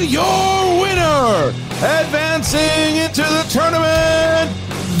 And your winner, advancing into the tournament,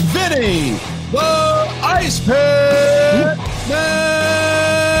 Vinny the Ice Pick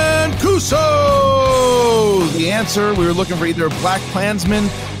Mancuso. The answer, we were looking for either Black Klansman,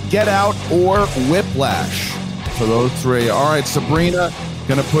 Get Out, or Whiplash. For those 3. All right, Sabrina,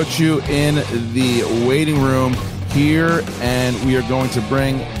 going to put you in the waiting room here, and we are going to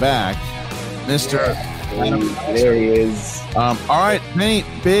bring back Mr. There he is. All right, Vinny,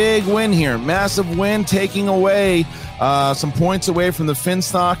 big win here. Massive win, taking away some points away from the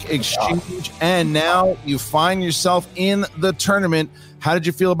Finstock Exchange. And now you find yourself in the tournament. How did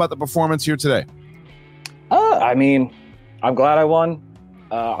you feel about the performance here today? I mean, I'm glad I won.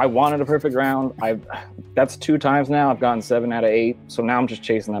 I wanted a perfect round. That's 2 times now. I've gotten 7 out of 8. So now I'm just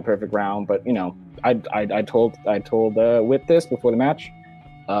chasing that perfect round. But, you know, I told Whit this before the match.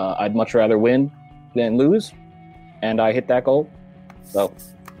 I'd much rather win than lose. And I hit that goal. So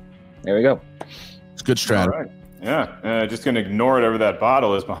there we go. It's good strategy. All right. Yeah. Just going to ignore it over that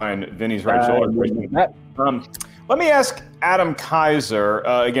bottle is behind Vinny's right shoulder. Let me ask Adam Kaiser.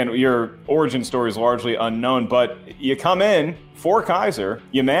 Again, your origin story is largely unknown, but you come in for Kaiser,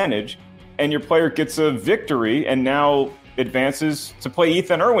 you manage, and your player gets a victory, and now advances to play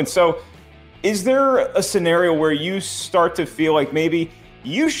Ethan Irwin. So is there a scenario where you start to feel like maybe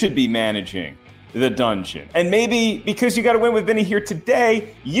you should be managing the dungeon? And maybe because you got to win with Vinny here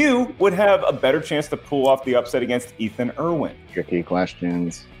today, you would have a better chance to pull off the upset against Ethan Irwin. Tricky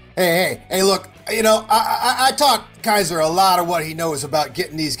questions. Hey, look, I taught Kaiser a lot of what he knows about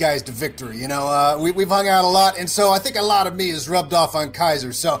getting these guys to victory. We've hung out a lot, and so I think a lot of me is rubbed off on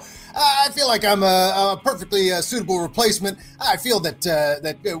Kaiser. So I feel like I'm a perfectly suitable replacement. I feel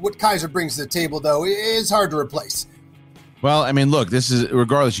that what Kaiser brings to the table, though, is hard to replace. Well, I mean, look, this is,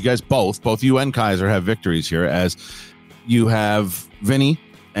 regardless, you guys both you and Kaiser have victories here, as you have Vinny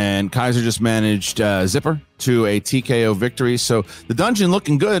and Kaiser just managed Zipper to a TKO victory. So the dungeon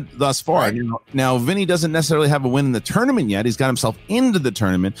looking good thus far. Right. Now, Vinny doesn't necessarily have a win in the tournament yet. He's got himself into the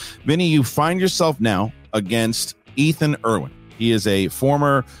tournament. Vinny, you find yourself now against Ethan Irwin. He is a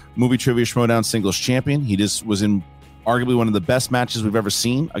former Movie Trivia Schmodown singles champion. He just was in arguably one of the best matches we've ever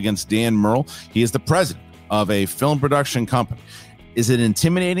seen against Dan Murrell. He is the president of a film production company. Is it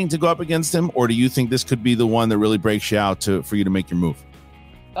intimidating to go up against him, or do you think this could be the one that really breaks you out for you to make your move?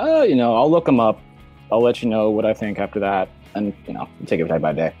 I'll look him up. I'll let you know what I think after that, and take it day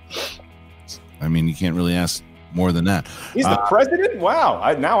by day. I mean, you can't really ask more than that. He's the president?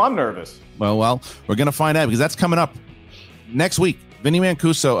 Wow. Now I'm nervous. Well, we're going to find out, because that's coming up next week. Vinny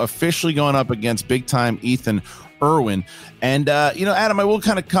Mancuso officially going up against big-time Ethan Irwin. And, Adam, I will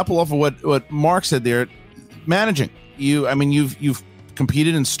kind of couple off of what Mark said there. Managing. You've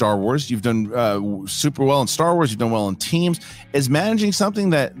competed in Star Wars. You've done super well in Star Wars. You've done well in teams. Is managing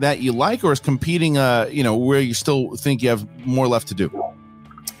something that you like, or is competing, where you still think you have more left to do?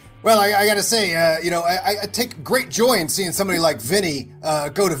 Well, I got to say, I take great joy in seeing somebody like Vinny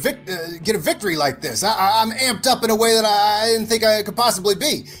get a victory like this. I'm amped up in a way that I didn't think I could possibly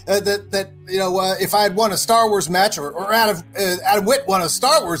be. If I had won a Star Wars match, or Adam Witt won a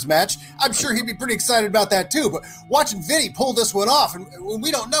Star Wars match, I'm sure he'd be pretty excited about that too. But watching Vinny pull this one off, and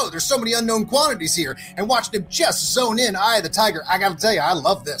we don't know, there's so many unknown quantities here, and watching him just zone in Eye of the Tiger, I got to tell you, I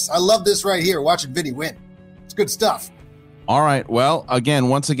love this. I love this right here, watching Vinny win. It's good stuff. All right. Well,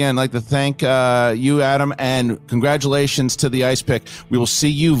 once again, I'd like to thank you, Adam, and congratulations to the Ice Pick. We will see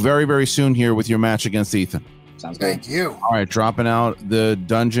you very, very soon here with your match against Ethan. Sounds good. Thank you. All right, dropping out the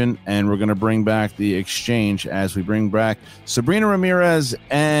dungeon, and we're going to bring back the exchange as we bring back Sabrina Ramirez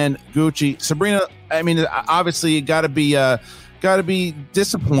and Gucci. Sabrina, I mean, obviously, you got to be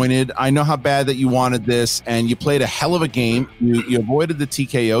disappointed. I know how bad that you wanted this, and you played a hell of a game. You avoided the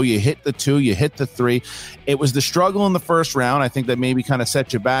TKO. You hit the 2. You hit the 3. It was the struggle in the first round. I think that maybe kind of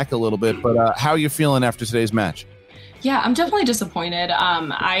set you back a little bit. But how are you feeling after today's match? Yeah, I'm definitely disappointed.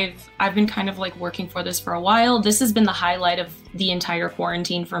 I've been kind of like working for this for a while. This has been the highlight of the entire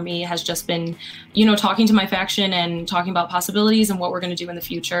quarantine for me, has just been, talking to my faction and talking about possibilities and what we're going to do in the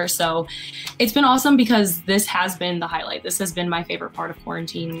future. So it's been awesome, because this has been the highlight. This has been my favorite part of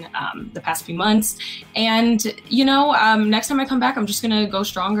quarantine the past few months. And, next time I come back, I'm just going to go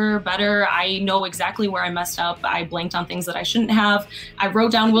stronger, better. I know exactly where I messed up. I blanked on things that I shouldn't have. I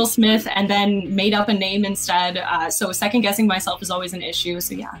wrote down Will Smith and then made up a name instead. So second guessing myself is always an issue.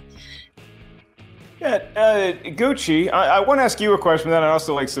 So yeah. Yeah, Gucci, I want to ask you a question, then I'd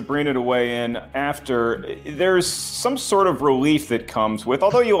also like Sabrina to weigh in after. There's some sort of relief that comes with,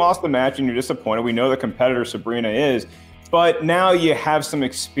 although you lost the match and you're disappointed, we know the competitor Sabrina is, but now you have some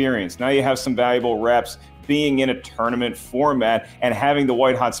experience. Now you have some valuable reps being in a tournament format and having the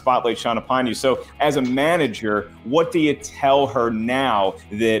white hot spotlight shone upon you. So as a manager, what do you tell her now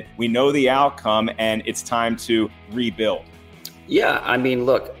that we know the outcome and it's time to rebuild? Yeah, I mean,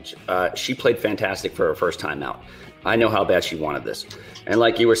 look, she played fantastic for her first time out. I know how bad she wanted this. And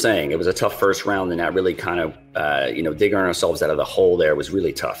like you were saying, it was a tough first round, and that really kind of, digging ourselves out of the hole there was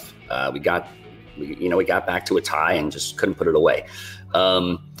really tough. We got back to a tie and just couldn't put it away.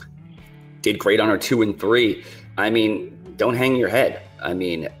 Did great on our 2 and 3. I mean, don't hang your head. I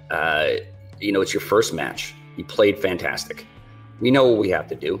mean, it's your first match. You played fantastic. We know what we have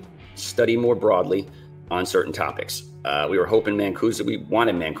to do. Study more broadly on certain topics. We were hoping we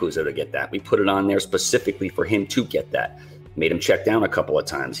wanted Mancuso to get that. We put it on there specifically for him to get that. Made him check down a couple of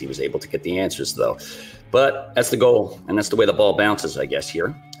times. He was able to get the answers, though. But that's the goal, and that's the way the ball bounces, I guess,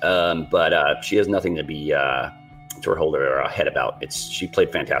 here. But she has nothing to be to hold her head about. She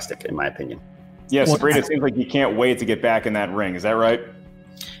played fantastic, in my opinion. Yeah, Sabrina, it seems like you can't wait to get back in that ring. Is that right?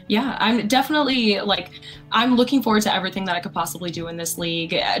 Yeah, I'm definitely I'm looking forward to everything that I could possibly do in this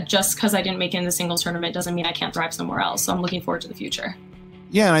league. Just because I didn't make it in the singles tournament doesn't mean I can't thrive somewhere else. So I'm looking forward to the future.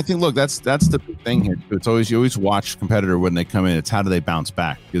 Yeah, and I think, look, that's the big thing here. It's always, you always watch competitor when they come in. It's how do they bounce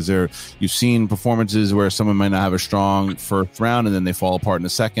back? Because you've seen performances where someone might not have a strong first round and then they fall apart in the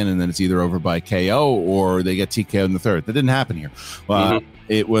second, and then it's either over by KO or they get TKO in the third. That didn't happen here.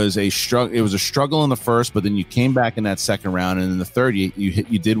 It was a struggle. It was a struggle in the first, but then you came back in that second round, and in the third,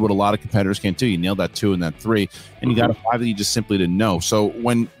 you did what a lot of competitors can't do. You nailed that 2 and that 3, and you got a 5 that you just simply didn't know. So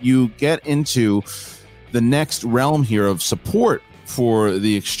when you get into the next realm here of support for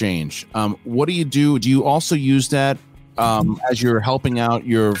the exchange, what do? Do you also use that as you're helping out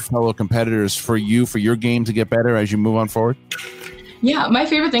your fellow competitors for your game to get better as you move on forward? Yeah, my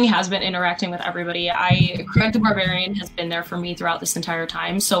favorite thing has been interacting with everybody. Craig the Barbarian has been there for me throughout this entire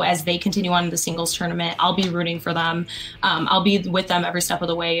time. So as they continue on in the singles tournament, I'll be rooting for them. I'll be with them every step of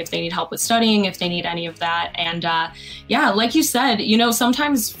the way if they need help with studying, if they need any of that. And yeah, like you said,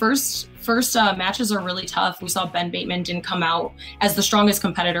 sometimes first matches are really tough. We saw Ben Bateman didn't come out as the strongest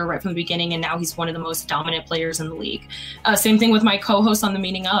competitor right from the beginning, and now he's one of the most dominant players in the league. Same thing with my co-host on the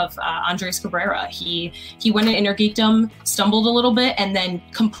Meaning Of, Andres Cabrera. He went in Inner Geekdom, stumbled a little bit, and then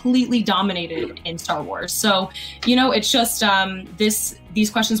completely dominated in Star Wars. So, it's just these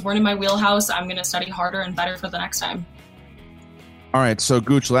questions weren't in my wheelhouse. I'm going to study harder and better for the next time. All right, so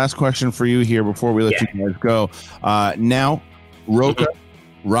Gooch, last question for you here before we let you guys go. Now, Rocha,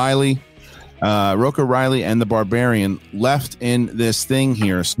 Riley, and the Barbarian left in this thing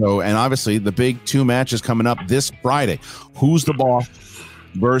here. So, and obviously the big 2 matches coming up this Friday. Who's the Boss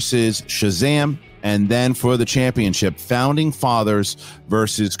versus Shazam, and then for the championship, Founding Fathers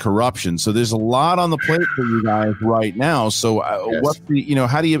versus Corruption. So there's a lot on the plate for you guys right now. So what's the,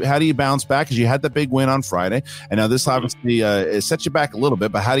 how do you bounce back? Because you had the big win on Friday, and now this obviously it sets you back a little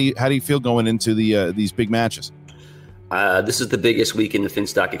bit. But how do you feel going into these big matches? This is the biggest week in the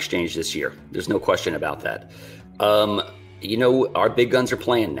Finstock Exchange this year. There's no question about that. Our big guns are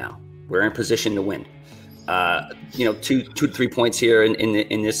playing now. We're in position to win. 2 to 3 points here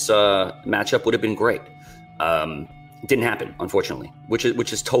in this matchup would have been great. Didn't happen, unfortunately, which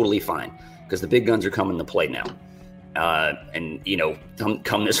is totally fine because the big guns are coming to play now.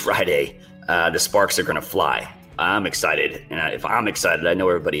 Come this Friday, the sparks are going to fly. I'm excited, and if I'm excited, I know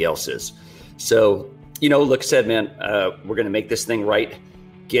everybody else is. So. Like I said, man, we're going to make this thing right.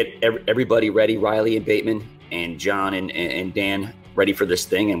 Get everybody ready, Riley and Bateman and John and Dan ready for this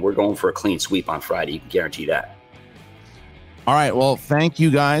thing, and we're going for a clean sweep on Friday. You can guarantee that. All right, well, thank you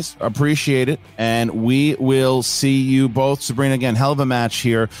guys. Appreciate it, and we will see you both. Sabrina, again, hell of a match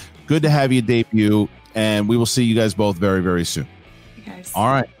here. Good to have you debut, and we will see you guys both very, very soon. Hey guys. All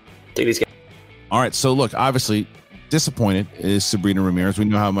right. Take these guys. All right, so look, obviously, disappointed is Sabrina Ramirez. We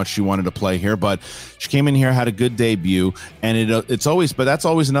know how much she wanted to play here, but she came in here, had a good debut, and that's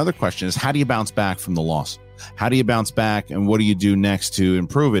always another question is how do you bounce back from the loss? How do you bounce back, and what do you do next to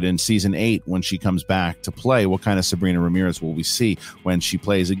improve it in season 8 when she comes back to play? What kind of Sabrina Ramirez will we see when she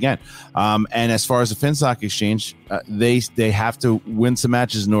plays again? And as far as the Finstock Exchange, they have to win some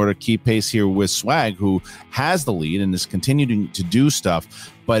matches in order to keep pace here with Swag, who has the lead and is continuing to do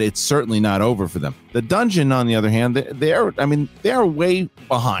stuff, but it's certainly not over for them. The Dungeon, on the other hand, they are way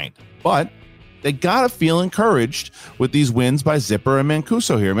behind, but they got to feel encouraged with these wins by Zipper and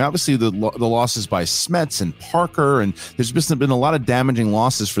Mancuso here. I mean, obviously the losses by Smets and Parker, and there's been a lot of damaging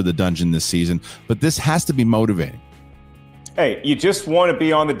losses for the Dungeon this season, but this has to be motivating. Hey, you just want to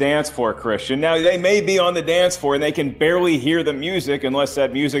be on the dance floor, Christian. Now, they may be on the dance floor and they can barely hear the music unless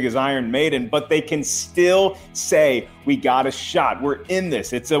that music is Iron Maiden, but they can still say, we got a shot. We're in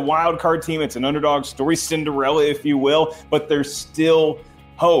this. It's a wild card team. It's an underdog story, Cinderella, if you will, but there's still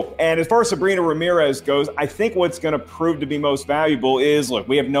hope. And as far as Sabrina Ramirez goes, I think what's going to prove to be most valuable is, look,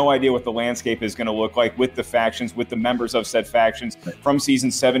 we have no idea what the landscape is going to look like with the factions, with the members of said factions from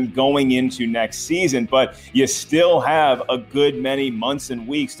season 7 going into next season, but you still have a good many months and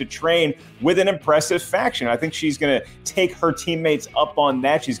weeks to train with an impressive faction. I think she's going to take her teammates up on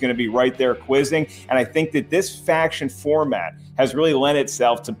that. She's going to be right there quizzing. And I think that this faction format has really lent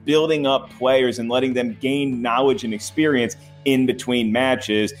itself to building up players and letting them gain knowledge and experience in between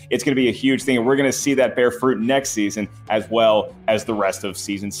matches. It's going to be a huge thing, and we're going to see that bear fruit next season as well as the rest of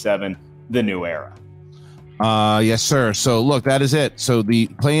season 7, the new era. Yes, sir. So look, that is it. So the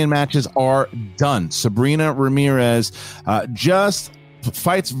play-in matches are done. Sabrina Ramirez just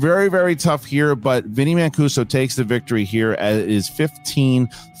fights very, very tough here, but Vinny Mancuso takes the victory here as his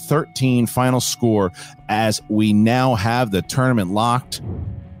 15-13 final score as we now have the tournament locked.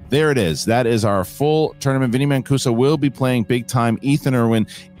 There it is. That is our full tournament. Vinny Mancuso will be playing big-time Ethan Irwin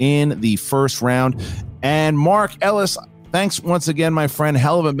in the first round. And Mark Ellis, thanks once again, my friend.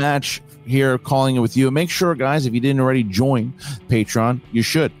 Hell of a match. here calling it with you. Make sure, guys, if you didn't already join Patreon, you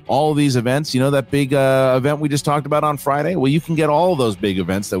should. All of these events, that big event we just talked about on Friday? Well, you can get all of those big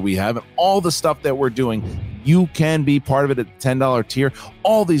events that we have and all the stuff that we're doing. You can be part of it at the $10 tier.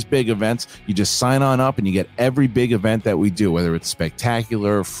 All these big events, you just sign on up and you get every big event that we do, whether it's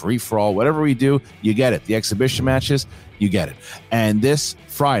spectacular, free-for-all, whatever we do, you get it. The exhibition matches, you get it. And this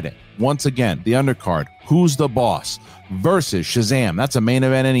Friday, once again, the undercard, Who's the Boss versus Shazam. That's a main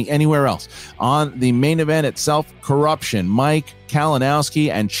event anywhere else. On the main event itself, Corruption, Mike Kalinowski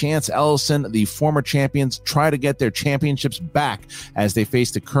and Chance Ellison, the former champions, try to get their championships back as they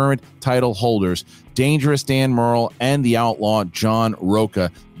face the current title holders, Dangerous Dan Murrell and the Outlaw John Roca,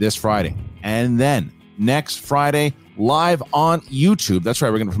 this Friday. And then next Friday, live on YouTube. That's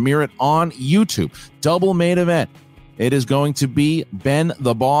right, we're going to premiere it on YouTube. Double main event. It is going to be Ben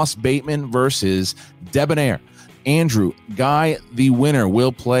the Boss Bateman versus Debonair. Andrew Guy, the winner,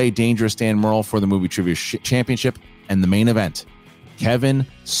 will play Dangerous Dan Murrell for the Movie Trivia Championship. And the main event, Kevin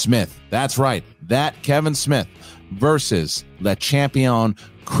Smith. That's right, that Kevin Smith versus Le Champion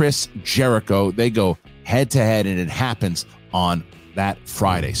Chris Jericho. They go head-to-head, and it happens on that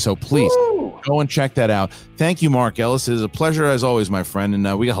Friday. So please go and check that out. Thank you, Mark Ellis. It is a pleasure as always, my friend,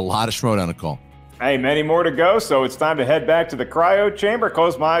 and we got a lot of Schmoedown to call. Hey, many more to go, so it's time to head back to the cryo chamber,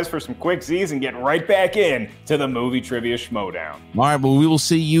 close my eyes for some quick Z's, and get right back in to the Movie Trivia Schmoedown. All right, well, we will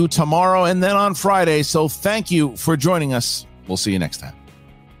see you tomorrow and then on Friday, so thank you for joining us. We'll see you next time.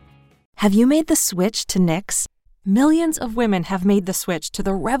 Have you made the switch to Knix? Millions of women have made the switch to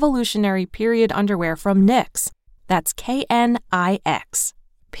the revolutionary period underwear from Knix. That's Knix.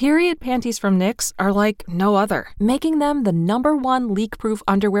 Period panties from Knix are like no other, making them the #1 leak-proof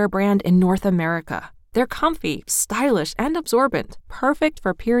underwear brand in North America. They're comfy, stylish, and absorbent, perfect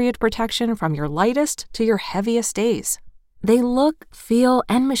for period protection from your lightest to your heaviest days. They look, feel,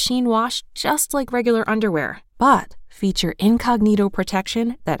 and machine wash just like regular underwear, but feature incognito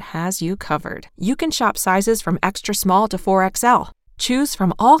protection that has you covered. You can shop sizes from extra small to 4XL. Choose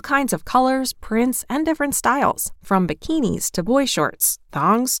from all kinds of colors, prints, and different styles, from bikinis to boy shorts,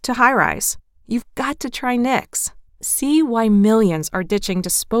 thongs to high-rise. You've got to try Knix. See why millions are ditching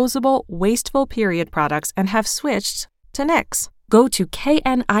disposable, wasteful period products and have switched to Knix. Go to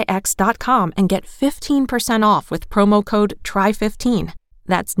knix.com and get 15% off with promo code TRY15.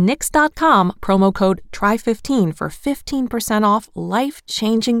 That's knix.com, promo code TRY15 for 15% off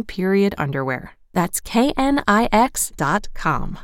life-changing period underwear. That's knix.com.